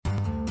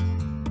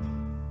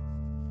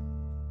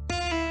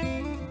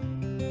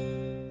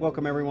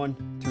Welcome, everyone,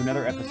 to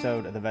another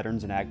episode of the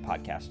Veterans in Ag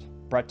podcast,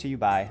 brought to you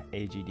by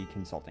AGD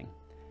Consulting.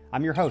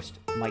 I'm your host,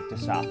 Mike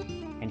DeSapp,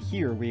 and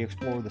here we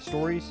explore the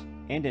stories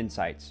and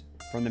insights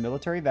from the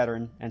military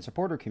veteran and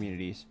supporter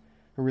communities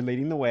who are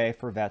leading the way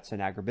for vets in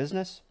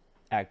agribusiness,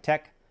 ag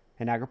tech,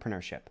 and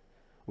agripreneurship.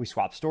 We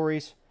swap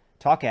stories,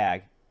 talk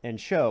ag, and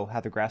show how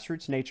the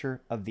grassroots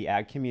nature of the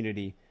ag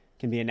community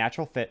can be a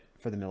natural fit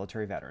for the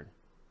military veteran.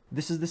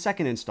 This is the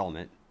second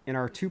installment in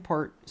our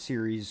two-part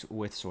series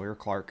with Sawyer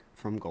Clark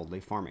from Gold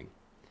Leaf Farming.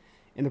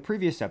 In the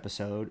previous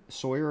episode,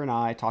 Sawyer and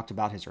I talked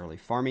about his early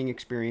farming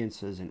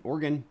experiences in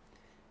Oregon,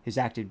 his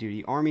active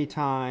duty Army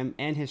time,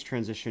 and his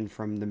transition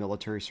from the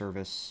military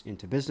service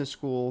into business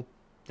school,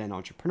 then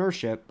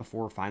entrepreneurship,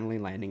 before finally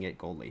landing at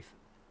Gold Leaf.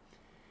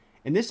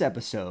 In this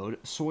episode,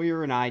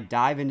 Sawyer and I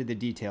dive into the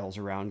details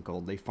around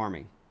Gold Leaf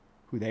Farming,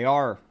 who they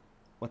are,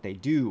 what they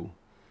do,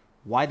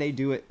 why they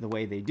do it the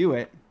way they do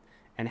it,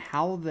 and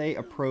how they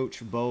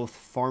approach both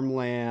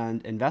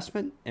farmland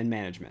investment and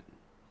management.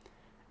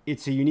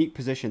 It's a unique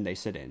position they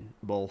sit in,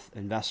 both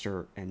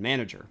investor and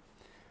manager,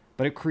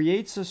 but it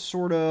creates a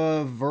sort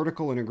of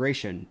vertical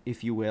integration,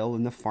 if you will,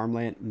 in the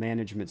farmland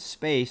management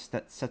space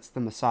that sets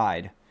them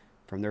aside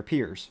from their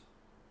peers.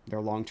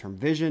 Their long-term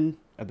vision,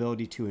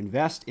 ability to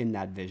invest in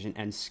that vision,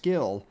 and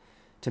skill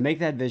to make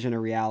that vision a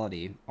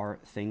reality are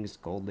things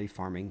Gold Leaf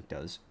Farming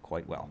does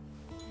quite well.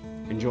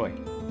 Enjoy.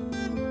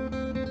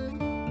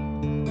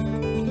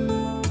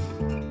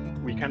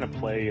 We kind of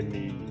play in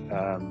the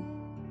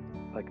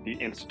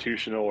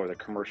institutional or the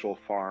commercial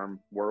farm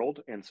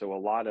world, and so a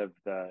lot of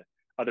the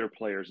other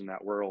players in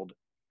that world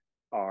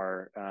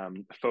are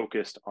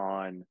focused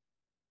on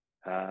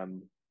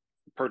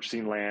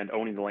purchasing land,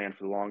 owning the land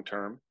for the long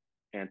term,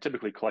 and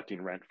typically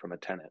collecting rent from a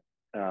tenant.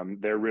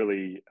 They're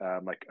really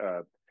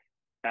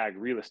ag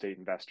real estate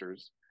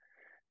investors,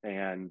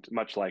 and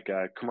much like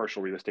a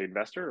commercial real estate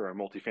investor or a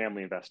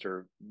multifamily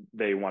investor,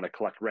 they want to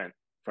collect rent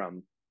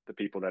from the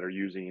people that are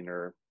using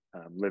or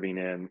living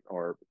in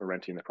or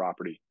renting the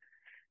property.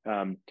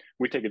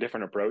 We take a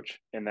different approach,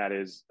 and that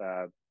is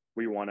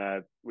we want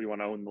to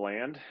own the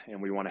land,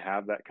 and we want to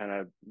have that kind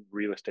of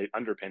real estate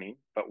underpinning,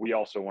 but we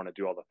also want to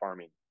do all the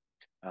farming.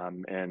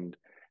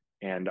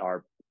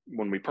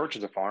 When we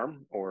purchase a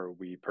farm or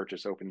we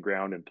purchase open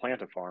ground and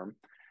plant a farm,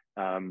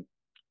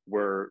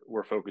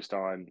 we're focused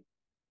on,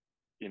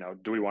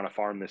 do we want to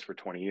farm this for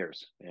 20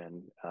 years?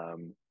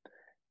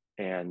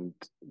 And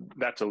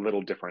that's a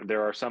little different.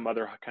 There are some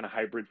other kind of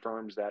hybrid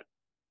firms that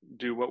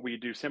do what we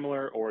do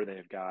similar, or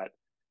they've got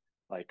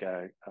like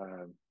a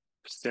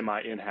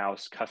semi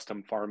in-house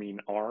custom farming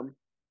arm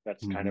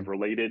that's kind of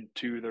related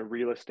to the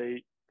real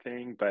estate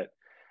thing. But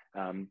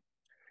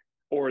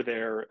or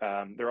there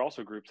are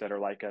also groups that are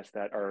like us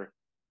that'll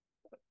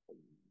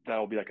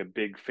be like a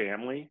big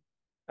family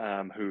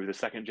who the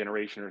second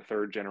generation or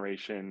third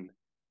generation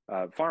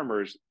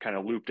farmers kind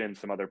of looped in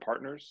some other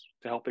partners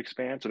to help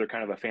expand. So they're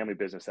kind of a family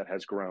business that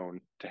has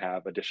grown to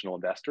have additional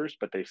investors,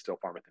 but they still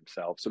farm it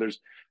themselves. So there's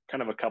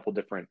kind of a couple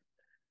different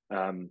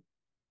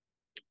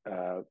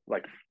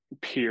like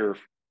peer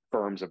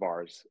firms of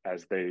ours,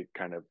 as they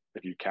kind of,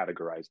 if you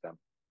categorize them.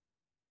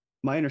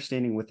 My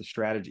understanding with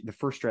the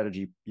first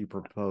strategy you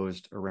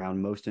proposed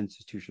around most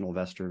institutional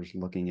investors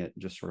looking at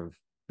just sort of,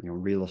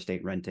 real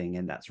estate renting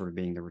and that sort of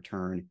being the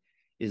return,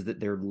 is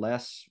that they're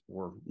less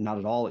or not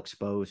at all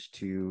exposed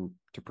to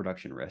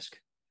production risk,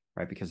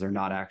 right? Because they're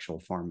not actual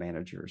farm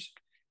managers.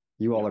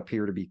 You all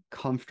appear to be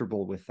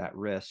comfortable with that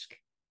risk.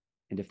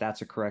 And if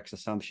that's a correct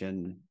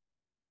assumption,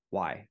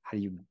 why? How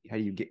do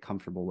you get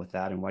comfortable with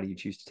that, and why do you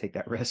choose to take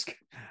that risk?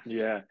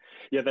 Yeah,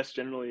 that's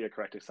generally a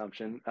correct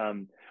assumption.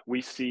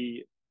 We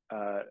see,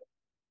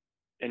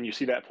 and you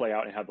see that play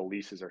out in how the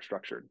leases are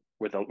structured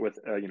with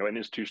an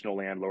institutional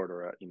landlord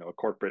or a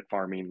corporate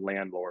farming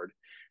landlord,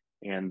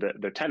 and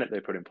the tenant they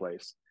put in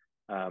place.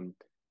 The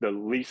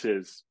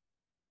leases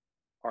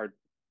are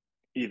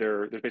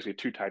there's basically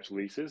two types of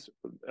leases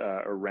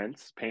or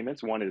rents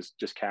payments. One is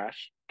just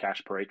cash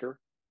per acre.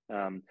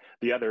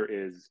 The other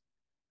is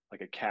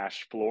like a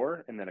cash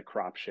floor and then a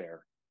crop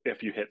share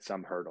if you hit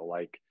some hurdle,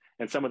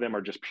 and some of them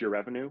are just pure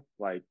revenue.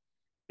 Like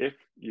if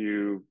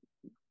the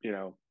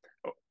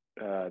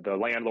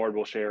landlord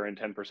will share in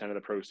 10% of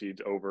the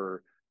proceeds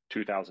over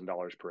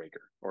 $2,000 per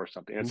acre or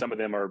something. And some of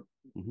them are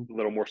a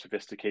little more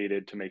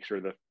sophisticated to make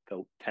sure the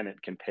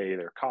tenant can pay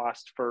their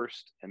cost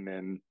first. And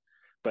then,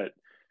 but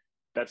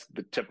that's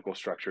the typical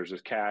structures,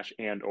 is cash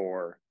and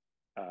or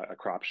a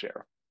crop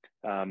share.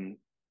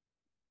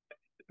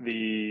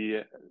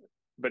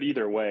 But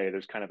either way,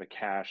 there's kind of a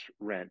cash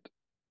rent.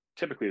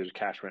 Typically there's a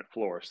cash rent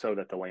floor so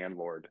that the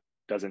landlord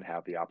doesn't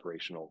have the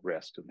operational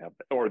risk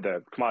or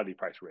the commodity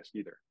price risk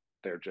either.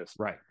 They're just,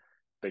 right.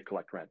 They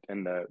collect rent,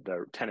 and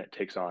the tenant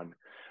takes on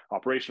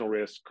operational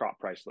risk, crop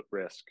price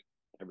risk,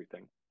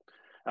 everything.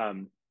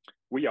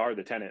 We are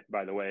the tenant,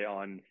 by the way,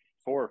 on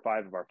 4 or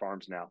 5 of our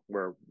farms now,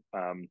 where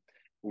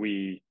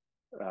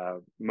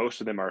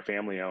most of them are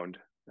family owned,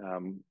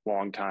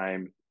 long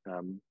time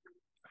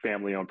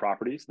family owned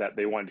properties that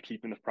they wanted to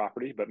keep in the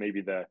property, but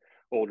maybe the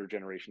older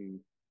generation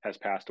has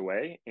passed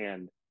away,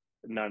 and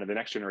none of the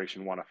next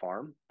generation want to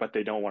farm, but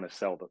they don't want to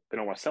sell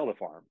the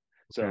farm. Okay.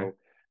 So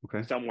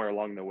Okay. somewhere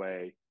along the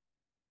way,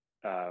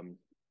 um,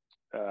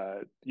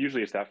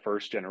 usually it's that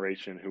first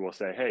generation who will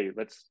say, "Hey,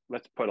 let's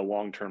put a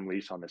long-term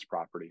lease on this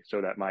property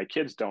so that my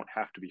kids don't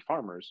have to be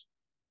farmers,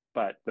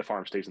 but the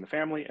farm stays in the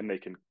family and they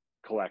can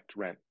collect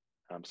rent."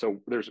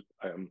 So there's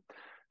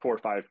 4 or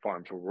 5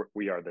 farms where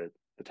we are the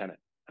tenant.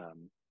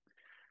 Um,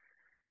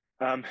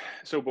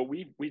 but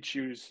we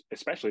choose,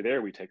 especially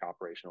there, we take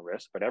operational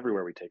risk, but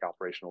everywhere we take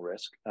operational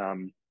risk,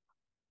 um,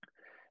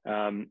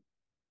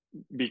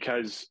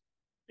 because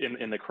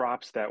in the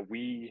crops that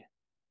we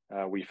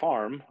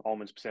farm,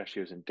 almonds,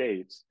 pistachios, and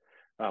dates,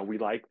 we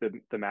like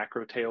the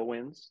macro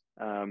tailwinds,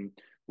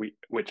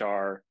 which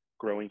are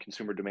growing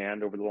consumer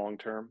demand over the long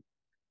term,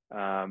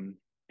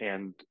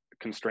 and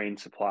constrained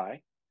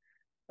supply.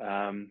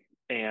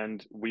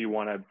 And we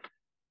want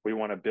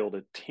to build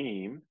a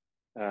team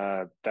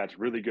that's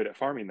really good at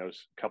farming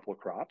those couple of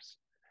crops,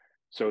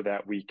 so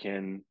that we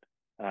can,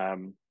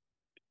 um,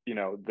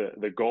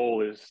 the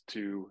goal is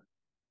to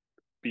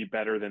be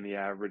better than the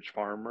average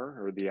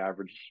farmer or the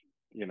average,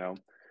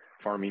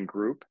 farming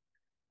group,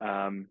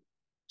 um,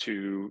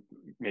 to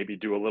maybe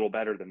do a little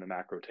better than the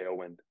macro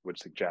tailwind would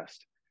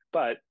suggest.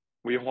 But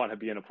we want to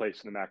be in a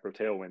place in the macro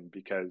tailwind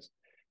because,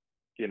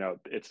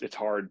 it's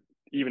hard,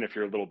 even if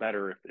you're a little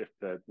better, if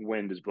the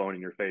wind is blowing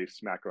in your face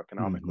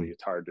macroeconomically, Hmm.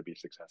 it's hard to be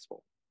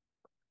successful.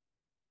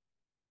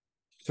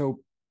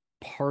 So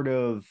part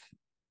of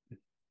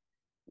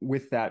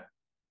with that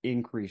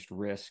increased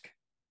risk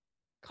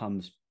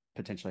comes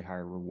potentially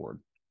higher reward,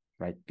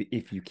 right?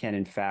 If you can,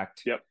 in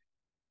fact, Yep.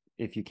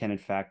 if you can, in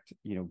fact,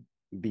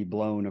 be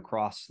blown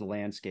across the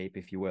landscape,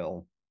 if you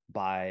will,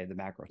 by the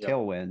macro Yep.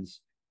 tailwinds,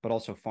 but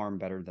also farm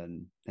better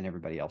than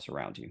everybody else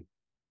around you.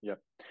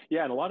 Yep.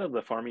 Yeah. And a lot of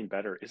the farming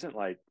better isn't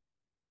like,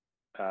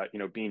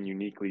 being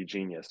uniquely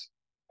genius.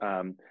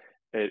 Um,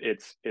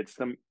 it's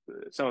some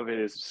of it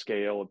is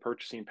scale and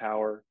purchasing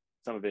power.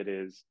 Some of it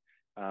is,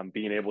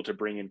 being able to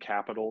bring in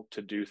capital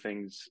to do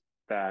things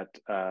that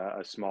uh,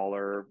 a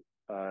smaller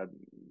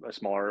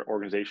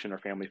organization or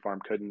family farm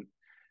couldn't.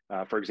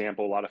 For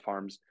example, a lot of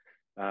farms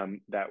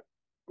that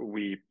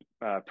we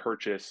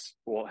purchase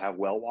will have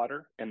well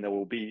water, and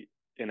they'll be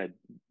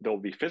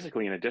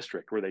physically in a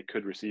district where they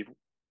could receive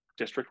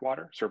district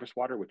water, surface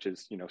water, which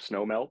is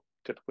snow melt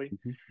typically,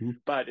 Mm-hmm.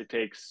 but it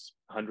takes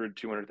 $100,000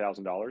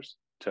 $200,000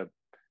 to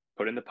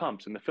put in the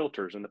pumps and the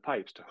filters and the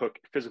pipes to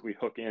physically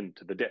hook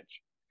into the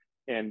ditch.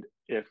 And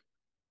if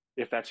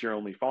that's your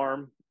only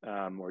farm,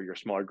 or your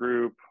smaller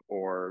group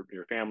or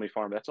your family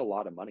farm, that's a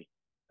lot of money,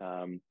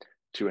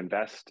 to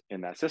invest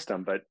in that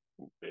system. But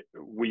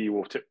we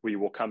will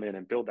come in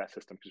and build that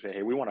system to say,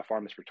 hey, we want to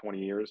farm this for 20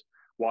 years.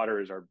 Water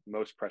is our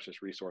most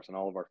precious resource on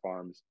all of our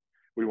farms.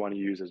 We want to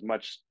use as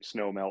much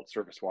snow melt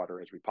surface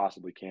water as we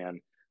possibly can.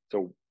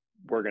 So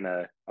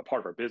a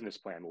part of our business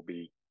plan will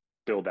be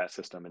build that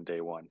system in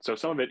day one. So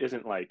some of it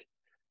isn't like,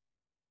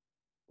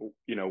 we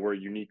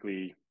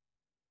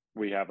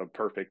have a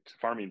perfect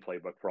farming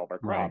playbook for all of our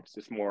Right. crops.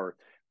 It's more,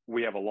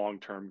 we have a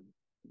long-term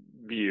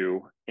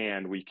view,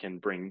 and we can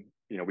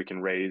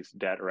raise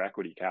debt or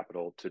equity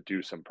capital to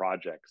do some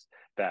projects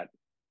that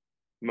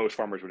most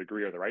farmers would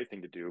agree are the right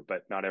thing to do,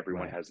 but not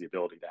everyone Right. has the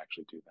ability to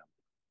actually do them.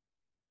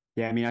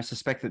 Yeah, I mean, I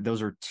suspect that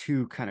those are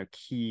two kind of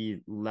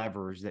key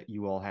levers that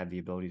you all have the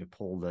ability to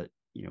pull that,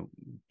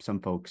 some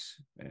folks,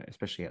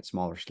 especially at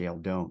smaller scale,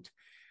 don't.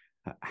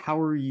 How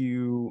do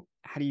you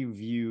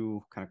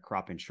view kind of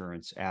crop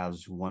insurance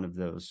as one of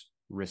those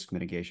risk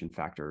mitigation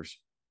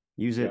factors?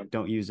 Use Yeah. it,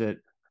 don't use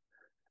it?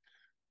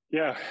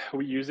 Yeah,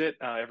 we use it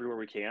everywhere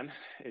we can,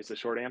 is the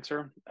short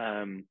answer.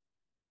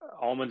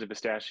 Almonds and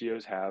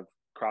pistachios have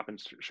crop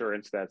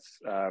insurance that's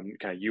kind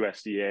of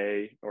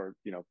USDA or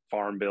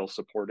Farm Bill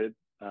supported,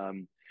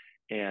 and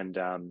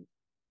um,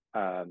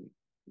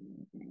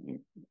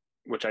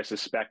 which I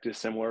suspect is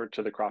similar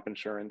to the crop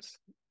insurance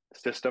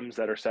systems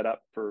that are set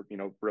up for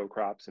row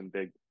crops and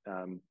big,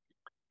 kind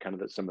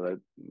of some of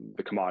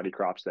the commodity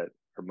crops that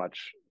are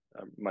much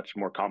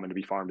more common to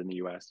be farmed in the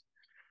U.S.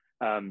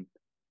 Um,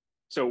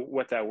 so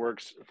what that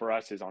works for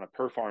us is on a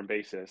per farm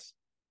basis.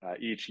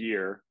 Each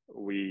year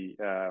we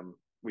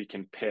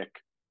can pick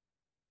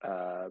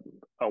uh,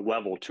 a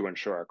level to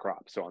insure our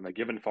crops. So on the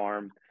given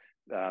farm,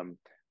 um,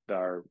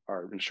 our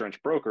insurance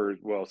brokers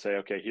will say,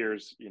 okay,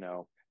 here's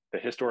the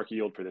historic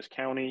yield for this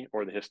county,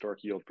 or the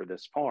historic yield for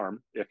this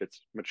farm, if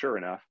it's mature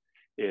enough,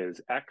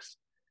 is X.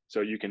 So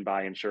you can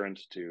buy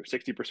insurance to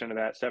 60% of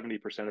that,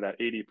 70% of that,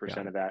 Yeah.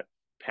 80% of that,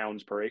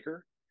 pounds per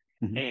acre.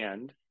 Mhm.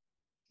 And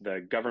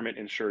the government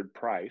insured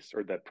price,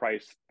 or the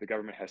price the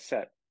government has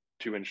set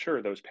to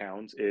insure those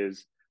pounds,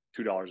 is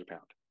 $2 a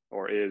pound,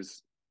 or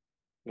is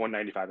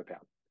 195 a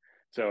pound.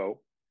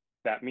 So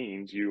that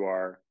means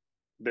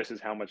this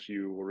is how much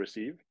you will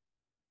receive.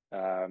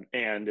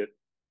 And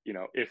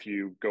if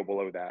you go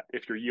below that,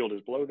 if your yield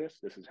is below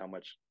this is how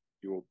much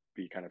you will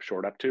be kind of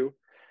short up to.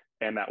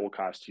 And that will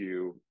cost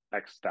you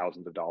X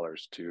thousands of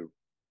dollars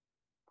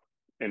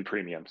in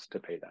premiums to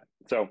pay that.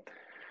 So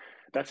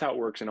that's how it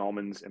works in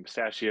almonds and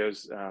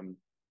pistachios.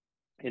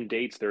 In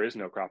dates, there is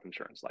no crop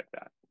insurance like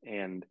that,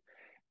 and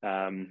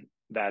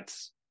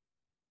that's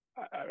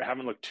I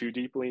haven't looked too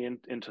deeply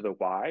into the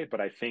why, but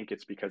I think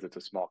it's because it's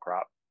a small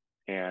crop,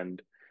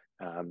 and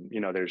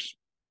there's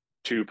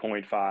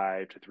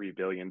 2.5 to 3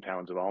 billion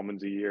pounds of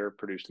almonds a year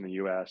produced in the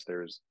U.S.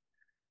 There's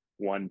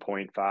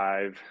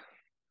 1.5.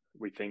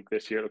 We think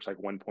this year it looks like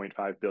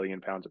 1.5 billion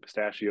pounds of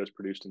pistachios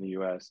produced in the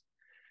U.S.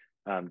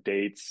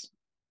 Dates,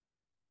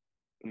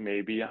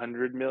 maybe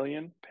 100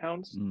 million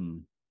pounds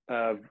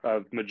of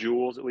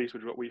mejoles, at least,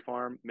 which is what we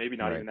farm. Maybe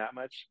not even Right. that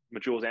much.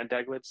 Mejoles and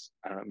daglets.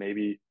 I don't know.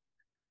 Maybe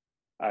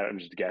I'm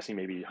just guessing.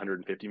 Maybe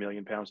 150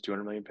 million pounds,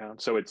 200 million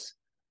pounds. So it's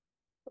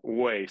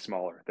way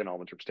smaller than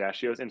almonds or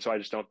pistachios, and so I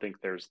just don't think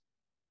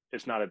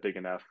it's not a big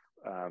enough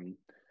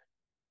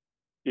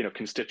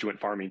constituent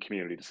farming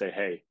community to say,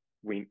 hey,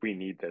 we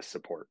need this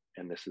support,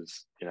 and this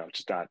is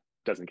just not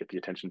doesn't get the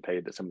attention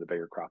paid that some of the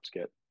bigger crops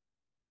get.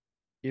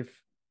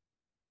 If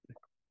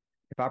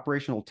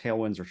operational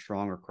tailwinds are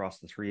strong across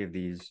the three of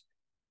these,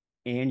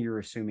 and you're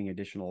assuming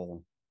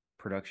additional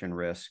production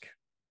risk,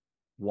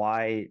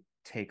 why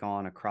take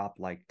on a crop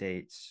like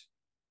dates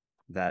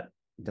that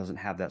doesn't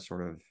have that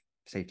sort of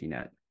safety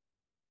net?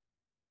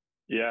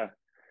 Yeah,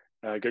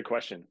 good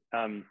question.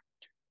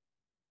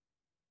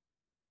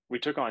 We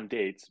took on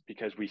dates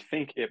because we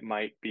think it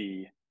might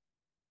be.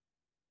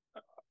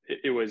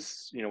 It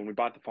was when we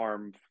bought the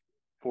farm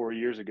 4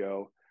 years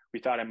ago, we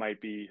thought it might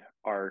be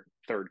our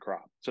third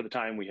crop. So the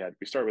time we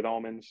started with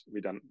almonds.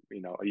 We done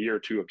a year or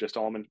two of just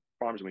almond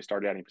farms, and we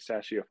started adding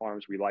pistachio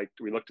farms. We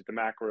looked at the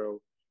macro,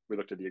 we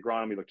looked at the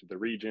agronomy, we looked at the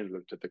regions, we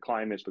looked at the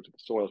climates, looked at the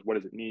soils. What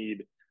does it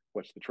need?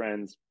 What's the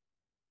trends?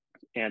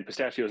 And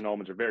pistachios and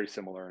almonds are very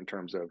similar in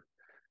terms of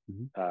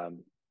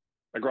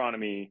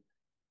agronomy,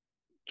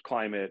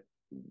 climate,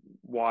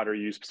 water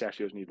use.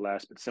 Pistachios need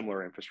less, but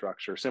similar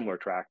infrastructure, similar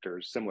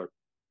tractors, similar,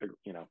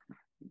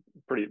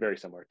 pretty very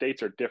similar.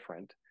 Dates are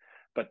different,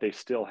 but they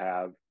still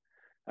have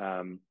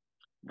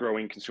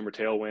growing consumer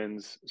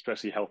tailwinds,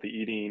 especially healthy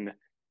eating,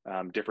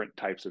 different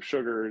types of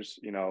sugars,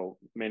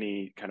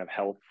 many kind of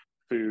health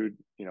food,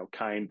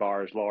 Kind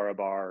bars, Laura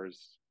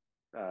bars,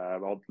 a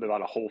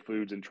lot of Whole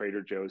Foods and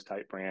Trader Joe's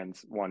type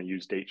brands want to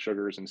use date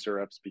sugars and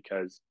syrups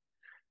because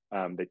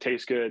they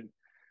taste good,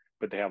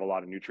 but they have a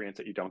lot of nutrients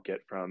that you don't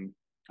get from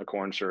a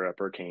corn syrup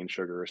or cane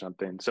sugar or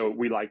something. So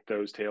we like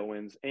those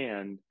tailwinds,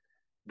 and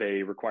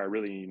they require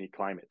really unique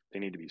climate. They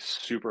need to be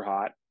super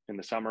hot in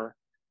the summer.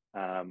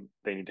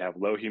 They need to have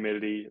low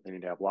humidity. They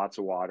need to have lots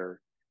of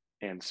water.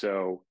 And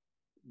so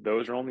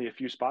those are only a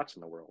few spots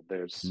in the world.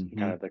 There's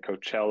kind of the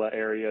Coachella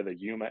area, the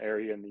Yuma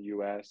area in the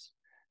US,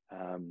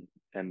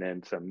 and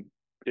then some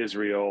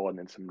Israel, and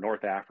then some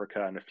North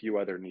Africa, and a few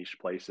other niche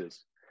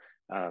places.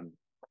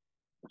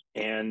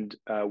 And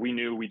we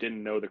knew we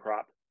didn't know the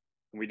crop.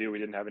 We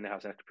didn't have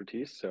in-house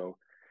expertise. So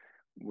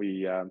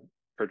we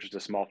purchased a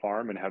small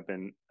farm and have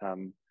been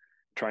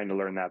trying to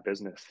learn that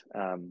business.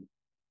 And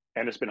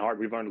it's been hard.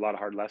 We've learned a lot of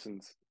hard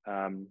lessons.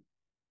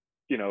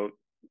 The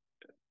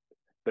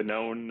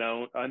unknown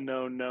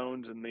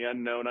knowns, and the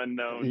unknown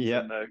unknowns, Yeah.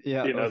 and the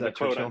Yeah. Oh, is the that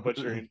quote I'm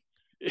Churchill? butchering.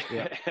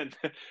 Yeah.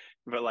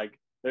 But like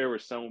there were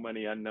so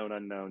many unknown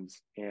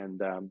unknowns,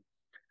 and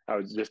I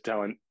was just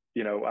telling,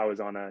 I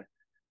was on a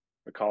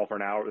call for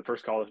an hour. The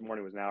first call this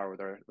morning was an hour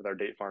with our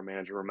date farm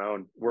manager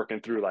Ramon, working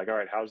through like, all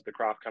right, how's the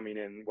crop coming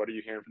in? What are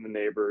you hearing from the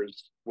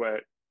neighbors?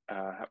 What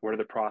are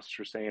the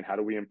processors saying? How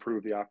do we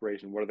improve the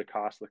operation? What are the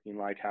costs looking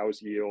like? How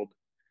is yield?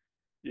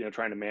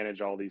 Trying to manage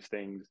all these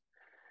things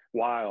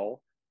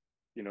while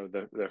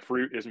the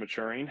fruit is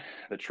maturing,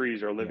 the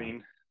trees are Yeah.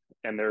 living,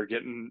 and they're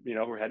getting,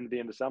 we're heading to the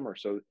end of summer,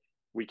 so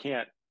we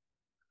can't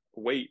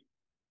wait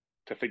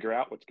to figure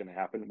out what's going to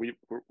happen.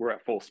 We're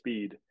at full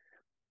speed,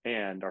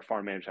 and our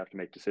farm managers have to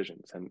make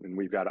decisions, and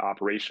we've got to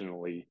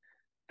operationally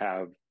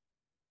have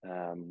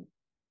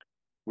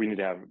we need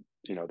to have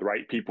the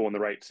right people in the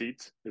right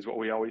seats, is what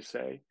we always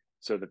say,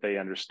 so that they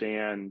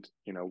understand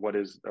what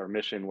is our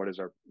mission, what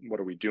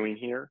are we doing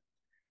here,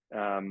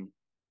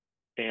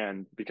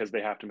 and because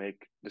they have to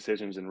make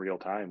decisions in real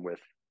time with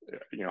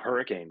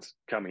hurricanes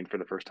coming for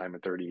the first time in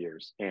 30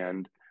 years,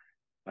 and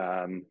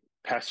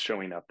pests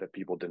showing up that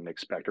people didn't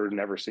expect or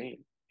never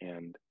seen.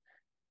 And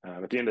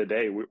at the end of the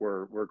day,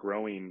 we're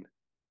growing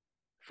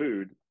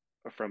food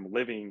from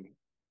living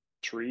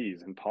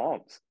trees and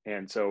palms,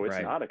 and so it's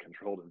Right. not a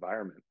controlled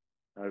environment.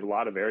 There's a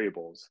lot of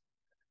variables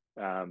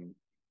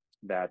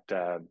that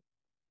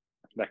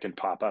can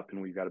pop up,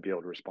 and we've got to be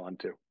able to respond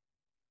to.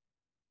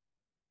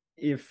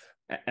 If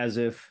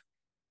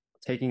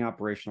taking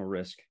operational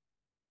risk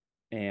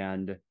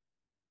and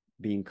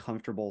being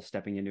comfortable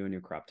stepping into a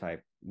new crop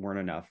type weren't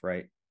enough,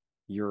 right?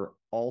 You're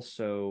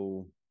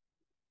also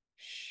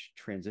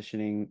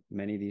transitioning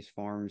many of these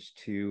farms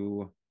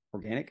to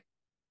organic.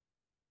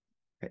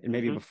 And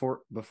maybe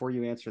Mm-hmm. before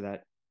you answer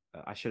that,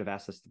 I should have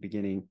asked this at the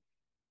beginning.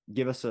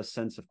 Give us a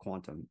sense of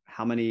quantum.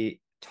 How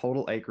many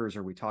total acres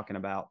are we talking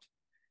about,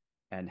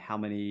 and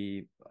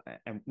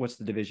and what's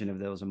the division of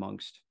those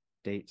amongst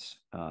dates,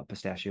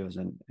 pistachios,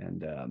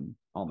 and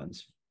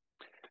almonds?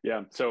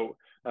 Yeah. So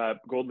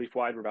gold leaf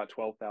wide, we're about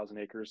 12,000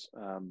 acres.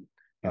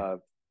 Yeah.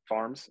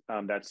 farms.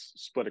 That's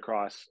split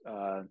across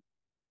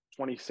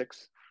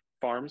 26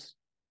 farms,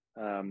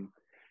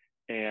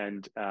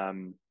 and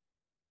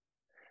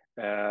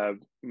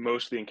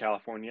mostly in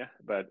California,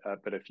 but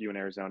a few in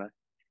Arizona.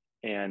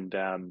 And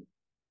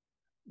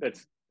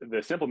that's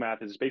the simple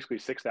math is basically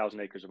 6,000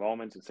 acres of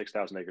almonds and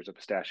 6,000 acres of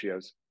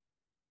pistachios,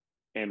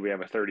 and we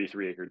have a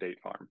 33-acre date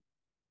farm.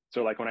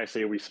 So like when I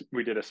say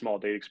we did a small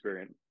date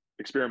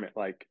experiment,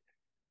 like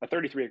a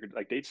 33-acre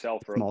like dates sell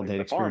for Small like date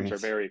the farms are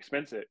experience. very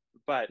expensive,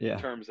 but in Yeah.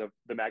 terms of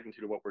the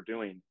magnitude of what we're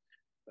doing,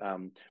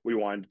 we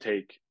wanted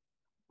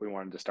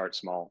to start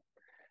small.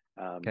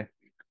 Um, Okay.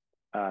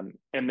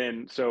 and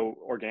then so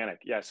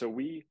organic, yeah. So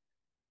we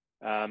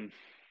um,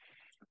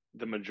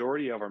 the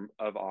majority of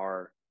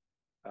our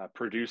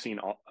producing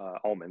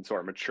almonds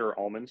or mature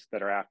almonds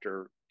that are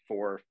after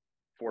 4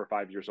 or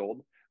 5 years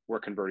old, we're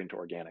converting to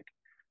organic.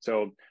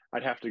 So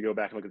I'd have to go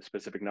back and look at the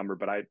specific number,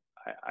 but I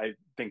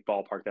think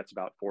ballpark that's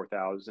about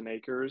 4,000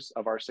 acres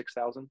of our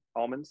 6,000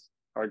 almonds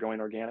are going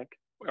organic,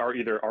 are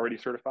either already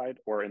certified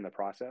or in the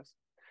process.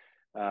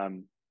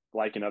 Um,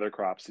 like in other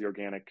crops, the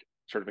organic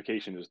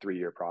certification is a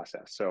 3-year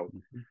process. So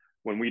Mhm.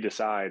 when we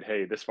decide,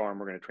 hey, this farm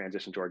we're going to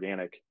transition to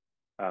organic,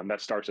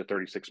 that starts a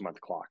 36-month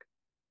clock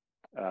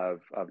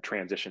of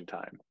transition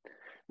time,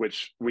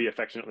 which we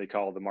affectionately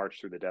call the march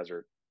through the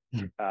desert,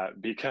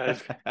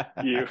 because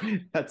you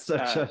That's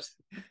such uh, a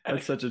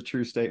that's such a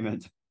true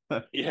statement.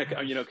 yeah,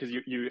 because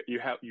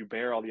you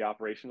bear all the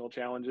operational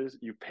challenges,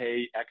 you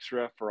pay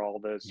extra for all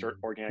the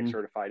organic Mhm.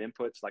 certified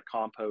inputs like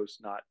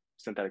compost, not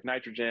synthetic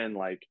nitrogen,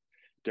 like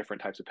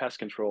different types of pest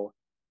control,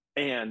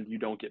 and you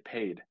don't get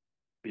paid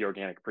the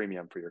organic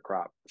premium for your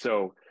crop.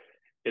 So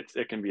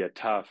it can be a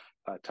tough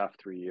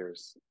 3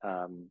 years.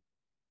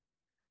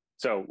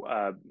 So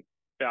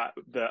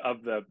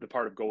the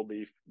part of gold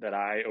leaf that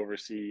I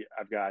oversee,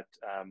 I've got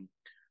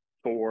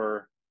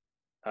four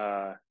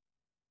uh,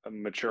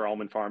 mature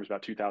almond farms,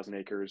 about 2,000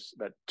 acres,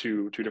 that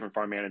two different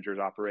farm managers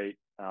operate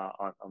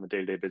on the day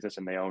to day business,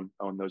 and they own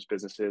those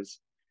businesses,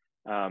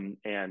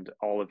 and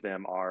all of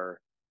them are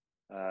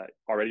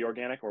already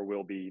organic or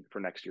will be for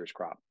next year's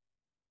crop.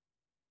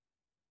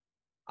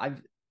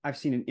 I've I've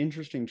seen an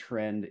interesting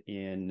trend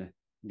in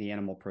the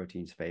animal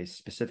protein space,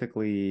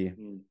 specifically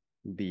Mm,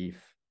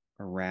 beef,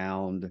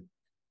 around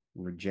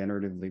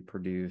regeneratively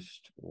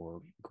produced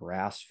or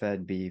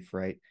grass-fed beef,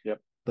 right? yep.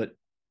 But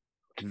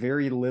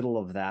very little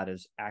of that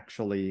is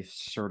actually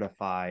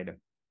certified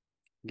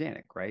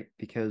organic, right?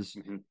 Because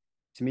Mm-hmm.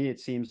 to me, it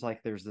seems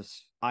like there's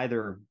this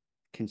either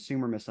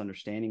consumer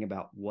misunderstanding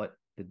about what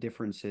the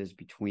difference is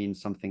between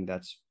something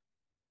that's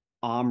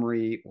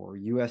OMRI or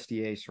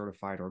USDA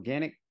certified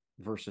organic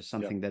versus Yep.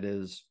 something that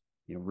is,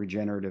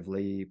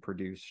 regeneratively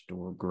produced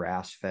or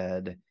grass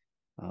fed.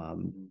 Um,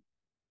 Mm-hmm.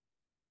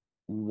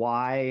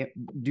 why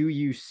do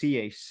you see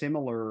a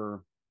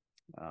similar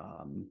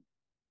um,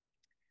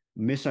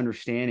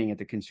 misunderstanding at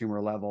the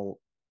consumer level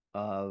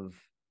of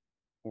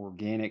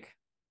organic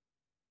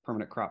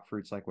permanent crop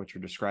fruits like what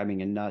you're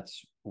describing in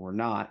nuts or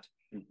not,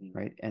 Mm-hmm.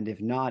 right? And if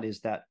not,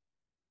 is that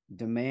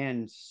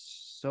demand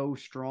so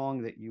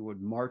strong that you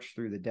would march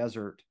through the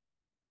desert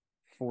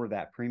for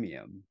that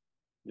premium?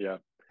 Yeah.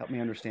 Help me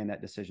understand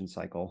that decision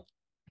cycle.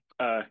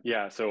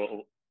 Yeah.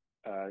 So,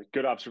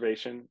 good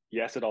observation.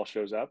 Yes, it all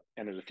shows up,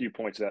 and there's a few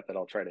points of that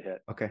I'll try to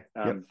hit. Okay.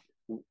 Yep.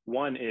 Um,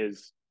 One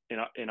is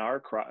in our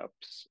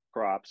crops,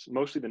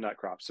 mostly the nut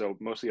crops, so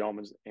mostly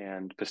almonds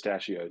and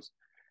pistachios.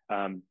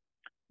 Um,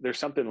 there's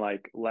something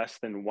like less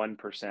than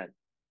 1%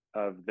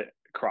 of the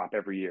crop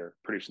every year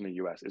produced in the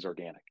U.S. is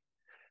organic.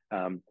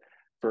 Um,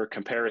 for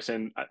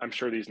comparison, I'm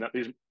sure these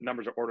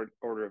numbers are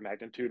order of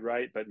magnitude,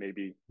 right? But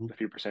maybe a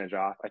few percentage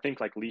off. I think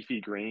like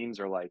leafy greens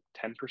are like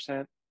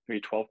 10%,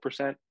 maybe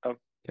 12% of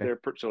Okay.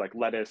 so like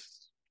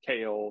lettuce,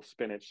 kale,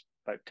 spinach,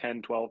 like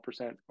 10,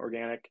 12%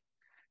 organic.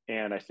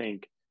 And I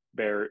think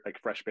like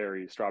fresh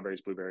berries,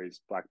 strawberries,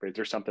 blueberries, blackberries,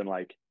 there's something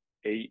like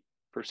 8%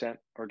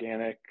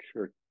 organic,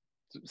 or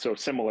so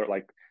similar,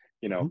 like,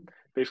 you know, Mm-hmm.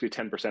 basically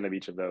 10% of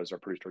each of those are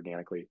produced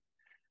organically.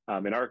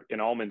 In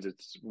almonds,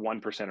 it's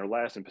 1% or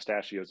less, and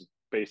pistachios, it's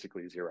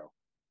basically zero.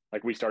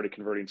 Like we started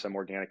converting some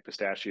organic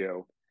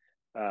pistachio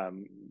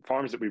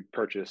farms that we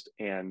purchased,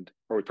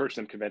 or we purchased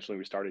them conventionally.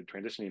 We started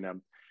transitioning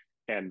them,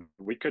 and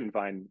we couldn't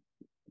find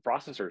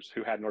processors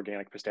who had an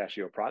organic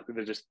pistachio product.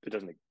 It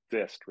doesn't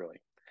exist really.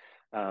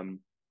 Um,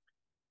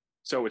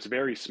 so it's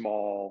very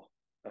small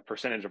a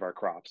percentage of our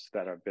crops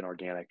that have been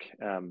organic.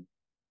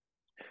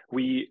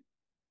 We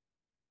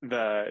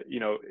the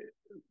you know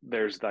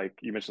there's, like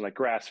you mentioned, like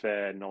grass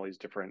fed and all these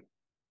different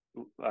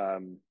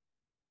um,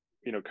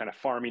 kind of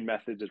farming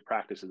methods and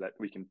practices that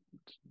we can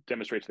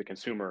demonstrate to the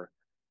consumer,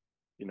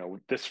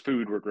 this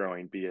food we're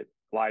growing, be it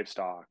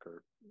livestock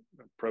or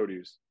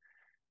produce,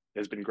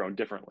 has been grown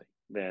differently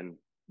than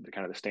the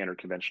kind of the standard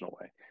conventional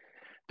way.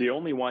 The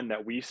only one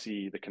that we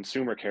see the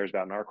consumer cares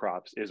about in our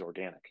crops is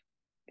organic.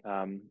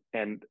 And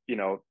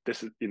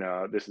this is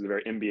a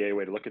very MBA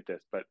way to look at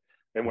this, but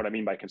then what I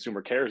mean by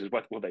consumer cares is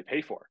what will they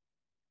pay for?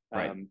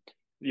 Right. Um,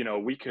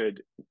 we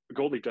could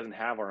Gold Leaf doesn't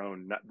have our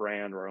own nut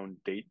brand or our own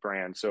date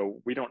brand,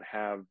 so we don't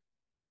have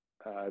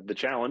the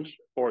challenge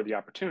or the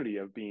opportunity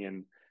of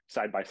being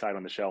side by side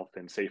on the shelf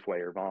in Safeway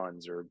or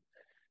Vons or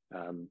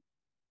um,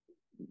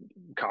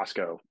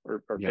 Costco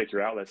or Yep. pick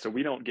your outlet. So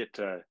we don't get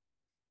to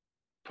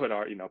put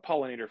our,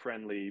 pollinator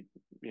friendly,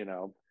 you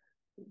know,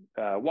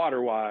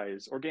 water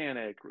wise,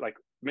 organic, like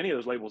many of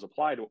those labels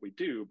apply to what we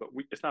do, but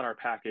it's not our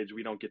package.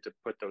 We don't get to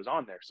put those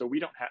on there. So we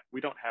don't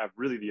have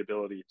really the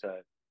ability to,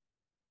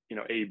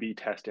 A/B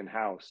test in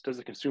house. Does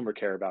the consumer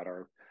care about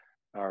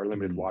our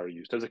limited Mm. water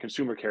use? Does the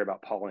consumer care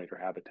about pollinator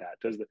habitat?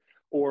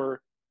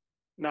 Or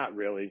not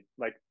really?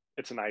 Like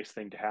it's a nice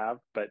thing to have,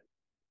 but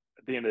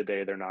at the end of the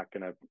day,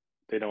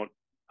 they don't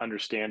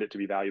understand it to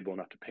be valuable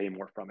enough to pay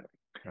more from it.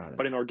 Got it.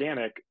 But in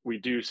organic, we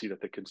do see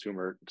that the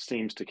consumer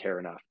seems to care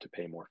enough to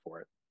pay more for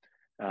it.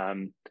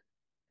 Um,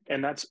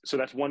 and that's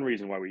one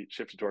reason why we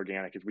shifted to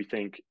organic is we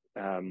think,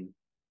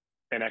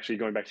 and actually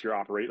going back to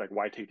your like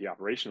why take the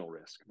operational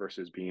risk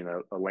versus being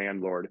a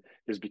landlord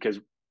is because,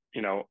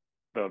 you know,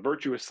 the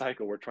virtuous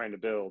cycle we're trying to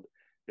build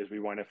is we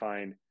want to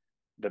find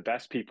the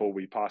best people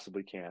we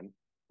possibly can.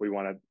 We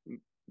want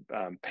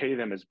to pay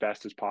them as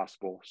best as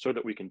possible so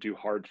that we can do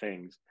hard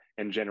things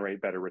and generate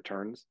better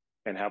returns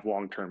and have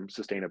long-term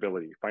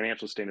sustainability,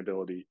 financial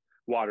sustainability,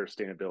 water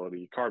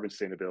sustainability, carbon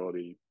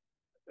sustainability,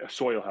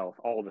 soil health,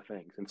 all the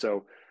things. And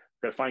so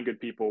we got to find good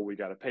people. We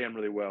got to pay them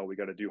really well. We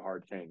got to do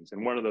hard things.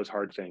 And one of those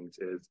hard things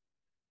is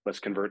let's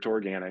convert to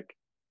organic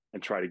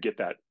and try to get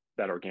that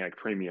organic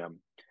premium.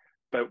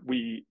 But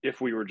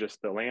if we were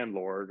just the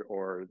landlord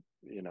or,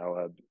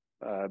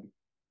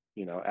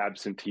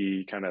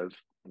 absentee kind of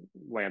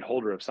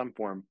landholder of some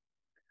form,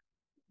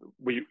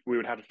 we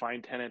would have to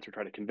find tenants or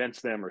try to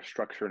convince them or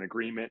structure an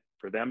agreement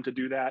for them to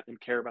do that and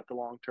care about the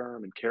long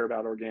term and care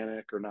about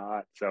organic or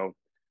not. So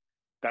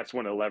that's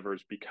one of the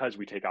levers because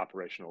we take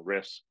operational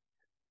risks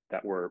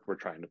that we're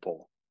trying to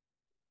pull.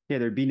 Yeah,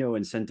 there'd be no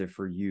incentive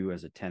for you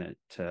as a tenant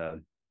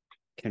to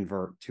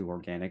convert to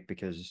organic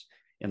because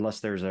unless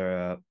there's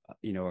a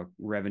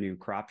revenue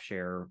crop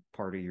share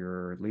part of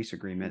your lease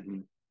agreement, Mm-hmm.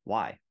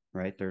 why?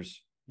 Right?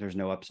 There's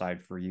no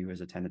upside for you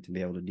as a tenant to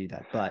be able to do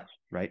that. But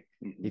right,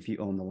 Mm-hmm. if you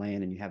own the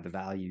land and you have the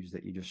values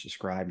that you just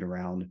described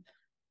around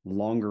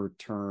longer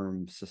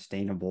term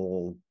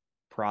sustainable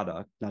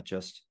product, not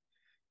just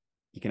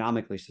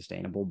economically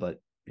sustainable, but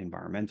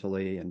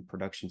environmentally and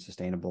production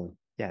sustainable,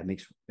 yeah,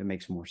 it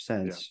makes more Yeah.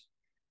 sense.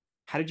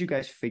 How did you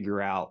guys figure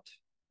out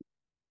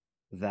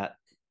that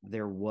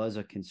there was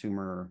a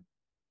consumer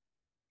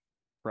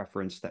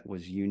preference that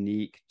was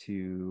unique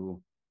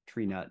to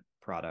tree nut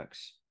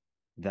products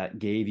that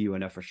gave you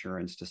enough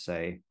assurance to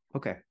say,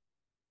 okay,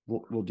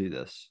 we'll do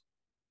this?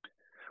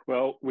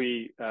 Well,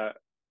 we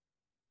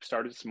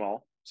started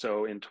small.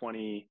 So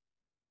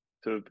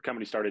the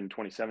company started in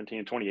 2017.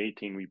 In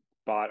 2018, we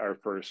bought our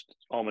first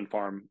almond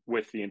farm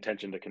with the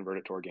intention to convert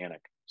it to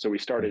organic. So we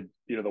Okay. started,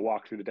 the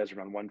walk through the desert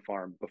on one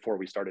farm before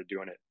we started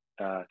doing it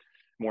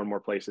more and more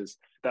places.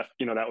 That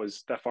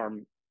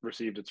farm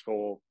received its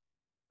full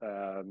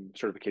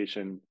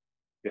certification,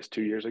 I guess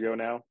 2 years ago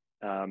now.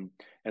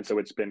 And so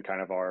it's been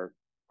kind of our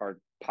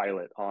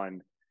pilot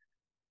on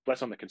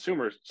less on the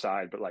consumer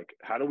side, but like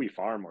how do we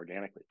farm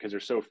organically? Because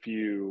there's so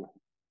few,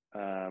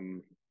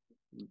 um,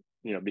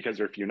 because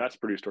there are few nuts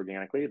produced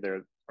organically,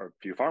 there are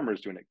few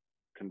farmers doing it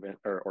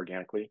or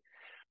organically,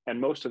 and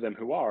most of them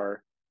who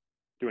are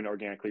doing it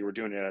organically were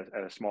doing it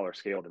at a smaller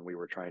scale than we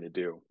were trying to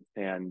do,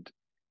 and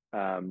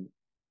um,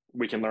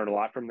 we can learn a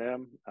lot from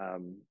them.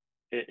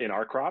 In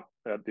our crop,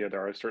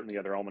 there are certainly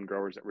other almond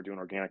growers that were doing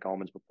organic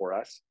almonds before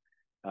us,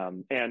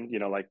 and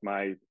like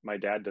my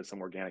dad does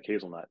some organic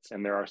hazelnuts,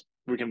 and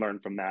we can learn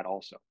from that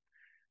also.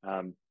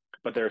 Um,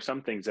 but there are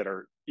some things that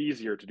are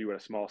easier to do at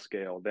a small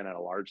scale than at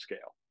a large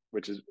scale,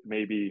 which is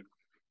maybe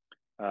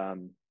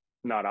um,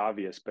 not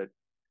obvious, but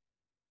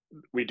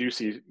we do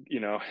see,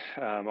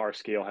 our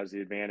scale has the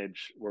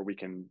advantage where we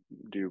can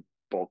do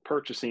bulk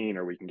purchasing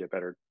or we can get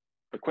better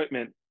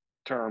equipment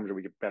terms or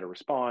we get better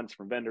response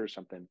from vendors,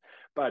 something.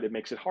 But it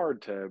makes it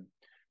hard to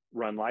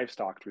run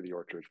livestock through the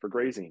orchards for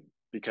grazing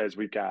because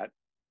we've got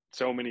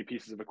so many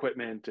pieces of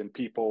equipment and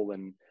people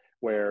and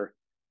where,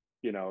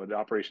 the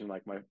operation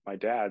like my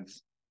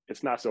dad's,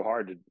 it's not so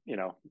hard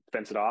to,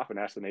 fence it off and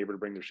ask the neighbor to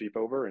bring their sheep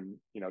over and,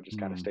 just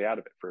kind of Mm. stay out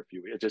of it for a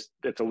few weeks.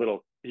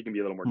 He can be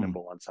a little more Hmm.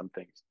 nimble on some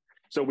things.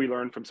 So we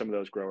learned from some of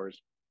those growers.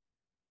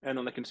 And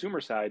on the consumer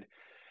side,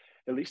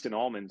 at least in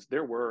almonds,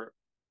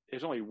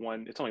 it's only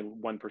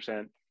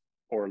 1%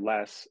 or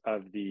less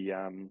of the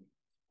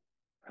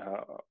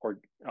or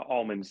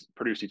almonds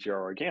produced each year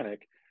are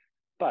organic,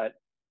 but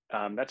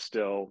that's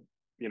still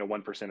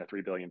 1% of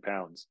 3 billion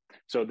pounds.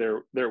 So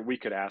there we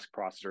could ask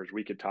processors,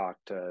 we could talk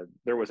to.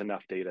 There was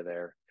enough data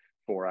there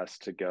for us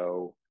to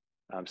go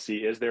see: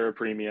 is there a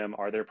premium?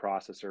 Are there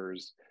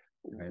processors?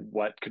 Right.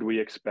 What could we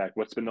expect?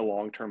 What's been the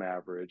long term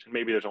average? And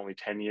maybe there's only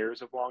 10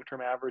 years of long term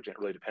average. And it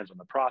really depends on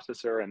the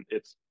processor, and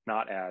it's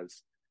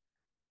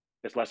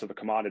less of a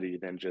commodity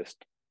than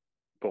just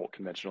bulk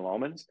conventional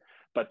almonds.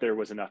 But there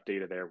was enough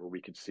data there where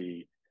we could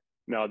see,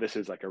 no, this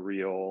is like a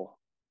real.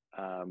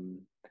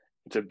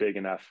 It's a big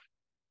enough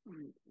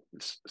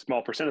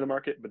small percent of the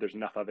market, but there's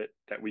enough of it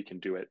that we can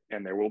do it,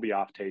 and there will be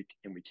offtake,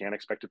 and we can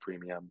expect a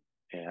premium,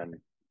 and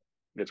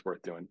it's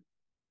worth doing.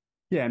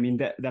 Yeah, I mean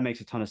that makes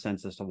a ton of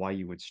sense as to why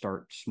you would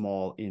start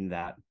small in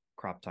that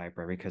crop type,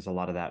 right? Because a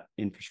lot of that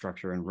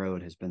infrastructure and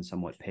road has been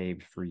somewhat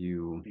paved for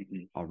you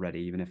Mm-hmm.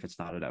 already, even if it's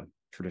not at a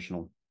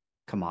traditional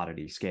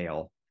commodity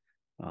scale.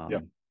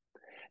 Yep. And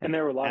Like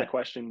there were a lot of at,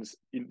 questions.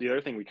 The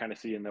other thing we kind of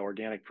see in the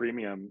organic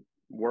premium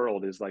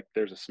world is like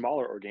there's a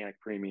smaller organic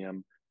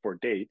premium for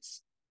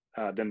dates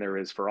than there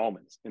is for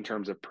almonds in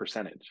terms of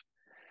percentage.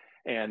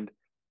 And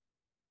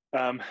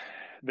um,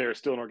 there's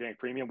still an organic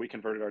premium. We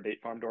converted our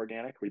date farm to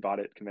organic. We bought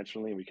it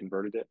conventionally and we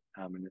converted it,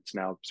 and it's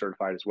now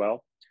certified as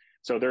well.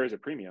 So there is a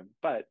premium,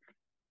 but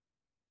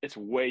it's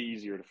way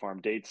easier to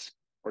farm dates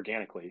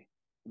organically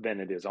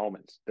than it is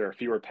almonds. There are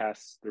fewer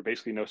pests. There are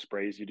basically no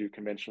sprays you do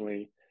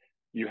conventionally.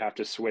 You have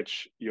to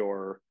switch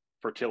your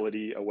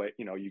fertility away.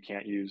 You know, you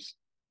can't use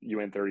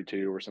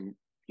UN32 or some,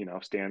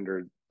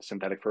 standard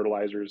synthetic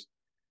fertilizers.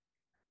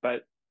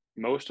 But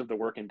most of the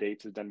work in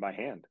dates is done by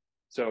hand.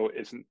 So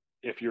it's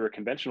if you're a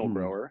conventional hmm,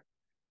 grower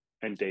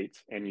in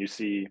dates and you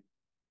see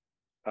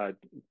a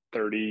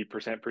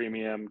 30%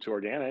 premium to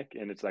organic,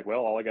 and it's like, well,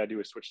 all I got to do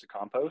is switch to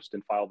compost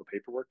and file the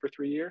paperwork for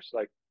 3 years.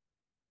 Like,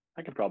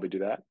 I could probably do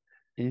that.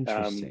 Um,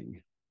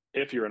 interesting.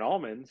 if you're in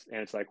almonds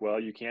and it's like, well,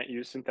 you can't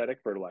use synthetic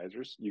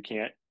fertilizers, you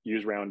can't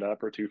use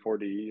Roundup or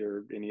 2,4-D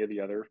or any of the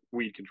other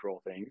weed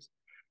control things.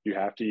 You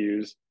have to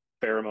use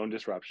pheromone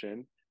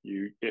disruption.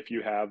 If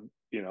you have,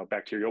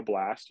 bacterial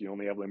blast, you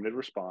only have limited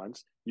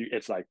response.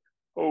 It's like,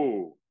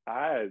 oh,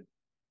 I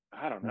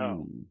don't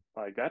know. Hmm.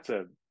 Like that's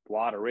a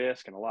lot of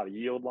risk and a lot of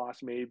yield loss,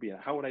 maybe. And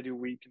how would I do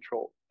weed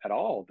control at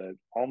all? The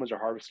almonds are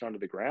harvested onto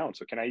the ground,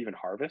 so can I even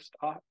harvest?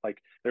 Like,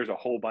 there's a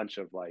whole bunch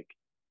of like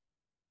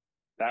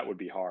that would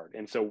be hard.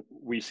 And so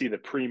we see the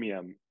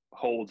premium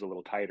holds a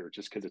little tighter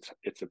just because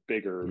it's a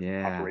bigger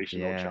Yeah,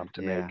 operational yeah, jump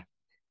to make. yeah.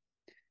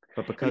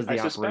 But And because the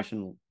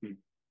operation,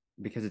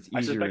 because it's I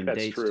easier suspect in that's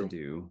dates to true.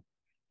 do,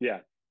 Yeah,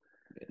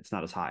 it's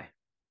not as high.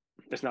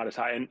 it's not as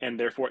high, and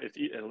therefore it's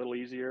a little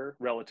easier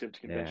relative to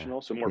Yeah,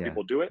 conventional. So more yeah,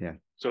 people do it. yeah.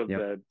 So Yep.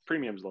 the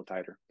premium's a little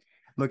tighter.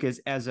 Look, as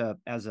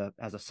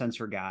a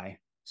sensor guy,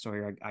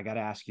 Sawyer, I got to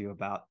ask you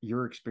about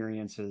your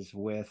experiences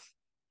with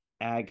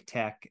ag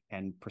tech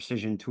and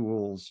precision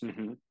tools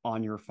Mm-hmm.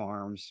 on your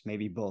farms,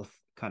 maybe both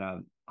kind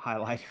of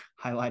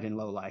highlight and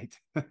low light,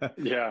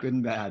 Yeah. good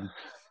and bad.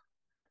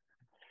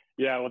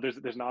 Yeah, well, there's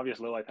an obvious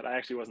low light that I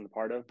actually wasn't a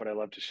part of, but I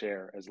love to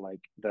share as like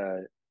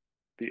the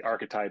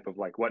archetype of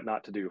like what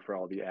not to do for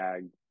all the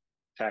ag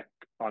tech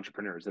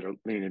entrepreneurs that are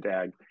leaning into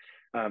ag.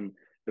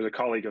 There's a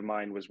colleague of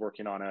mine was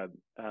working on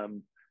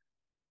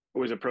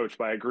was approached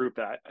by a group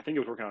that I think it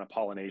was working on a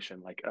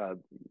pollination, like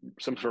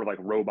some sort of like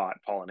robot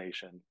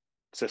pollination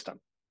system.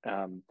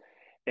 Um,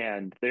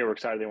 and they were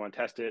excited they want to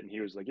test it, and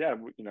he was like, "Yeah,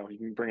 you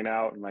can bring it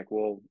out, and like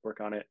we'll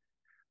work on it."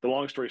 The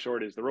long story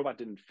short is the robot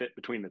didn't fit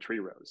between the tree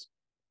rows,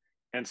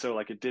 and so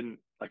like it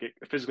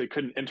physically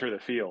couldn't enter the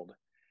field.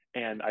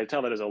 And I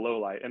tell that as a low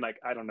light, and like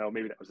I don't know,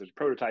 maybe that was a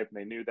prototype, and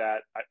they knew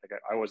that.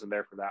 I wasn't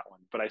there for that one,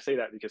 but I say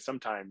that because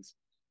sometimes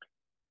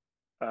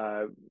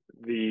uh,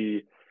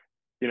 the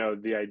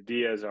the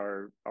ideas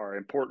are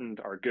important,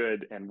 are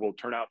good, and will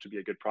turn out to be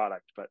a good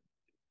product, but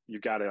you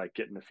got to like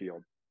get in the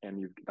field, and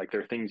you like there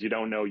are things you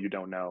don't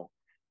know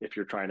if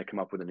you're trying to come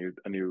up with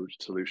a new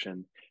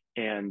solution.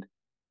 And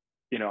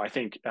I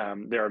think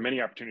there are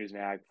many opportunities in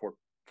ag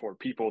for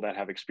people that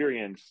have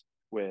experience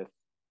with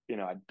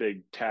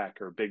big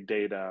tech or big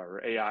data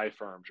or AI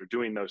firms or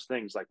doing those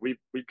things. Like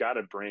we've got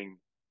to bring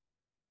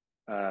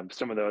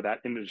some of that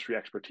industry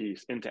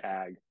expertise into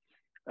ag.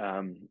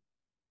 Um,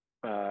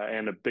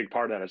 and a big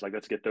part of that is like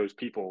let's get those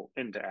people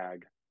into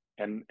ag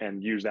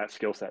and use that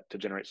skill set to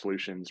generate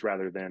solutions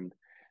rather than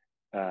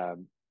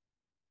um,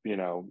 you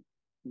know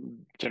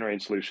generating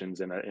solutions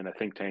in a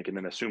think tank and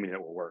then assuming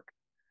it will work.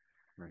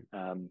 Right.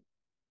 Um,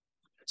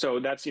 so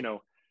that's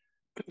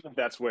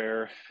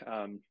where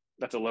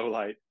that's a low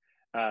light.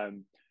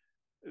 Um,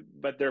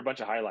 but there are a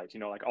bunch of highlights.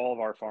 Like all of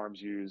our farms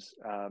use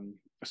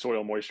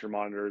soil moisture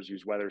monitors,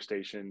 use weather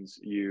stations,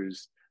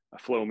 use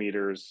flow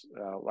meters.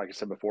 Like I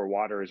said before,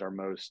 water is our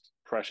most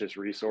precious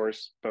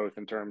resource, both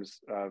in terms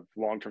of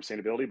long-term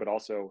sustainability, but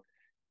also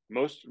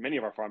many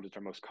of our farms it's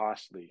our most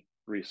costly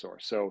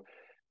resource. So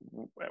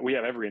we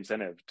have every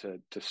incentive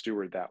to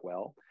steward that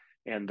well.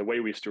 And the way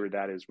we steward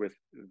that is with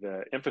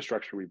the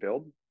infrastructure we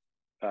build.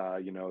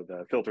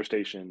 The filter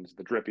stations,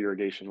 the drip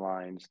irrigation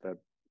lines, the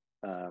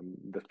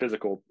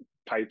physical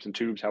pipes and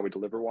tubes, how we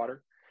deliver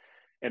water,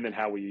 and then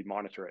how we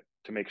monitor it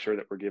to make sure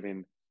that we're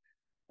giving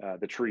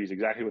the trees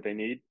exactly what they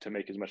need to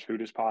make as much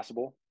food as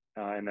possible,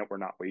 and that we're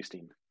not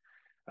wasting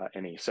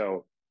any.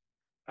 So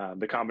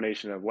the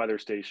combination of weather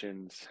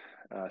stations,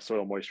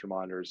 soil moisture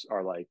monitors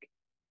are like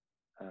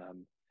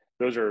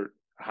those are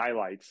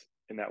highlights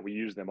in that we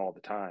use them all the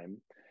time.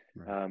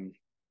 Right. Um,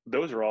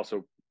 those are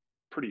also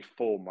pretty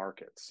full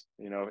markets.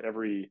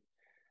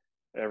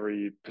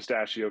 Every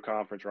pistachio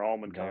conference or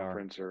almond They are.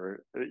 conference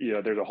or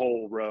there's a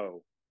whole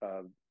row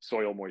of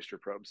soil moisture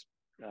probes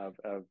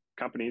of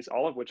companies,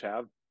 all of which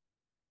have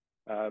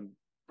Um,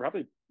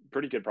 Probably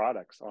pretty good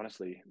products,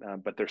 honestly.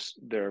 But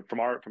they're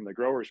from the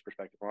growers'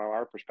 perspective, from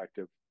our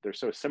perspective, they're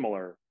so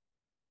similar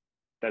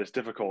that it's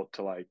difficult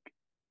to like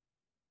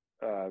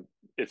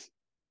it's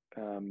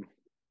um,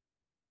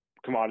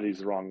 commodity is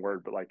the wrong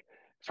word, but like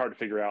it's hard to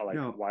figure out like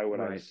No, right. why would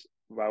I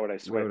Why would I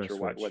switch or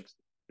switch? what's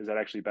is that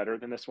actually better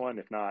than this one?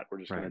 If not, we're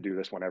just going to Right. do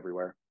this one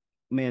everywhere.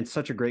 Man,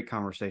 such a great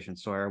conversation,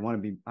 Sawyer. I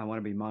want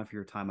to be mindful of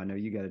your time. I know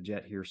you got a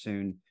jet here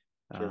soon.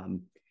 Sure.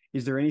 Um,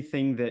 is there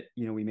anything that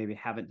we maybe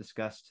haven't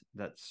discussed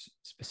that's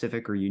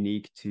specific or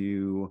unique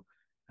to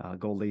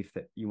Gold Leaf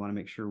that you want to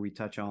make sure we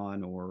touch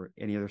on, or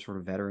any other sort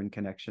of veteran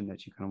connection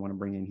that you kind of want to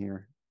bring in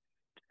here?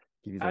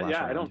 Give you the last Yeah,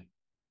 I round. don't.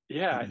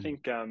 Yeah,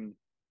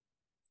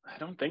 I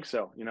don't think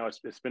so.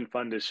 It's been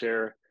fun to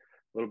share a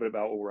little bit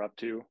about what we're up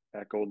to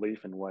at Gold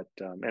Leaf and what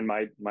and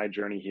my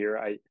journey here.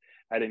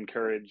 I'd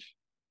encourage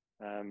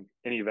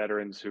any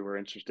veterans who are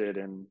interested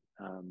in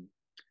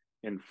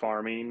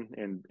farming,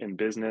 in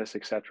business,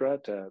 etc.,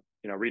 to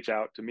reach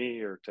out to me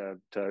or to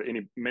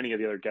many of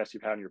the other guests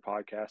you've had on your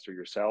podcast or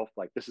yourself.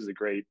 Like this is a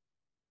great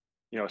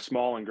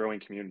small and growing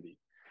community.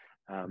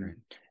 Um, Right.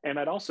 and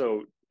I'd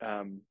also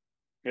I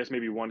guess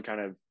maybe one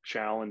kind of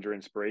challenge or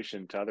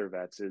inspiration to other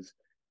vets is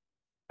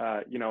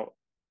uh, you know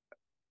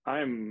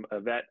I'm a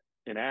vet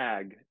in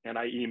ag and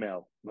I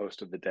email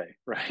most of the day,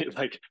 right?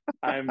 Like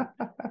I'm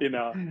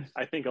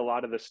I think a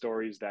lot of the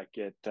stories that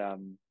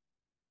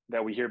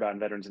we hear about in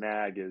veterans in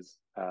ag is